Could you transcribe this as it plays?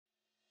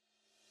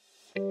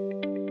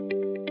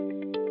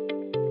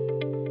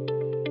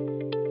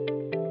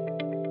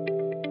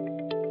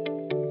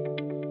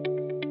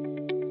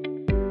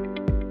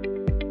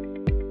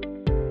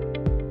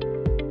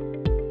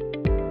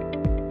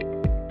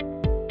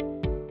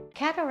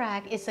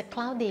Cataract is a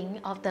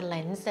clouding of the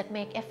lens that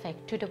make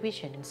effect to the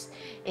visions.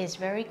 It's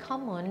very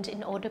common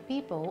in older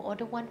people or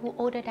the one who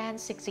older than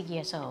 60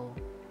 years old.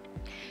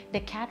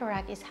 The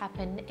cataract is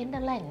happen in the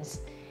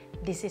lens.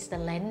 This is the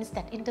lens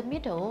that in the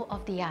middle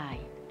of the eye.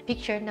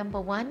 Picture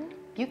number 1,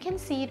 you can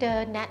see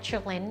the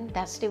natural lens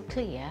that's still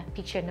clear.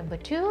 Picture number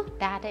 2,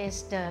 that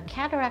is the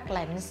cataract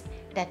lens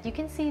that you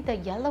can see the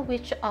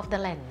yellowish of the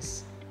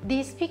lens.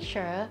 These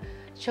pictures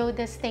show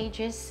the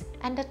stages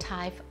and the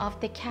type of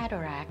the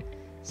cataract,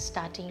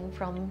 starting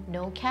from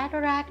no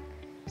cataract,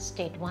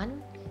 stage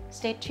 1,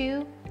 stage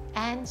 2,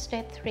 and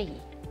stage 3.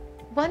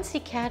 Once the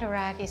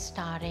cataract is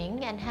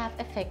starting and have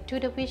effect to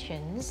the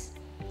visions,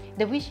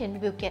 the vision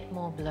will get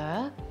more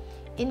blur,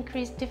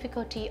 increased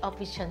difficulty of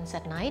visions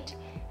at night,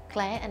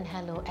 glare and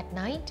halo at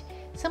night,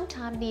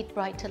 sometimes need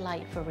brighter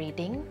light for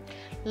reading,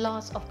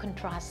 loss of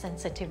contrast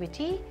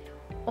sensitivity,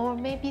 or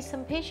maybe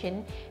some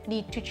patients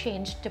need to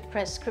change the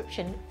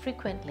prescription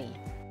frequently.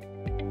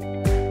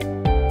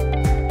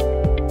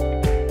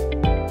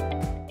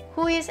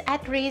 Who is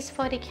at risk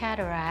for the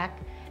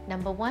cataract?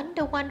 Number 1,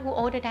 the one who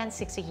older than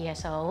 60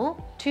 years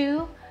old.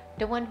 2,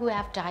 the one who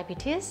have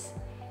diabetes.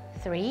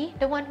 3,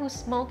 the one who's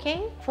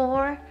smoking.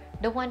 4,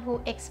 the one who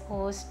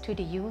exposed to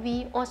the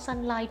UV or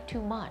sunlight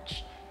too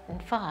much.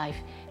 And 5,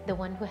 the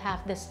one who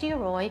have the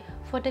steroid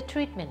for the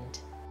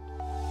treatment.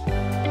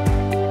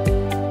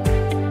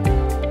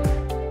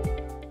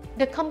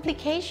 The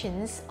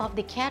complications of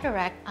the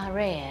cataract are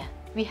rare.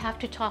 We have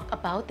to talk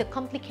about the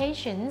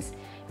complications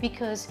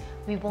because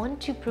we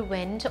want to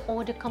prevent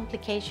all the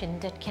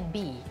complications that can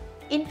be.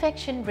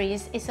 Infection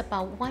risk is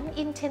about 1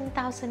 in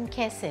 10,000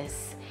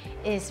 cases.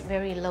 It's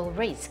very low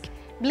risk.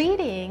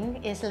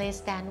 Bleeding is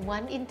less than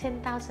 1 in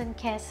 10,000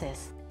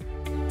 cases.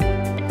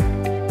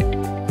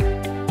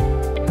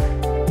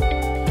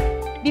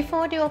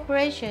 Before the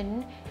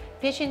operation,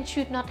 patients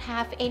should not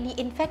have any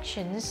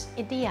infections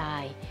in the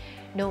eye.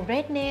 No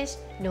redness,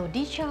 no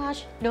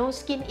discharge, no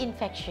skin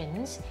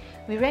infections.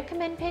 We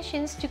recommend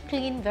patients to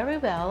clean very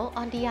well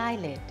on the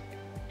eyelid.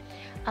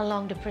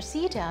 Along the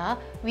procedure,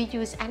 we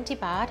use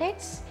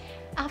antibiotics.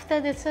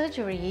 After the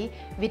surgery,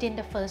 within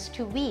the first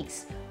 2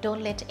 weeks,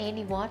 don't let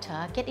any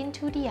water get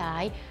into the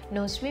eye,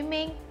 no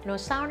swimming, no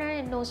sauna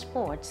and no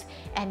sports,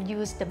 and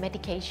use the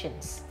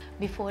medications.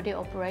 Before the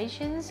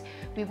operations,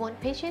 we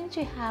want patients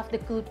to have the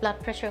good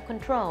blood pressure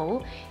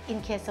control. In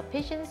case of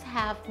patients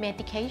have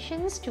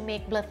medications to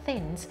make blood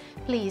thin,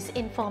 please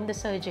inform the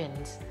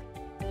surgeons.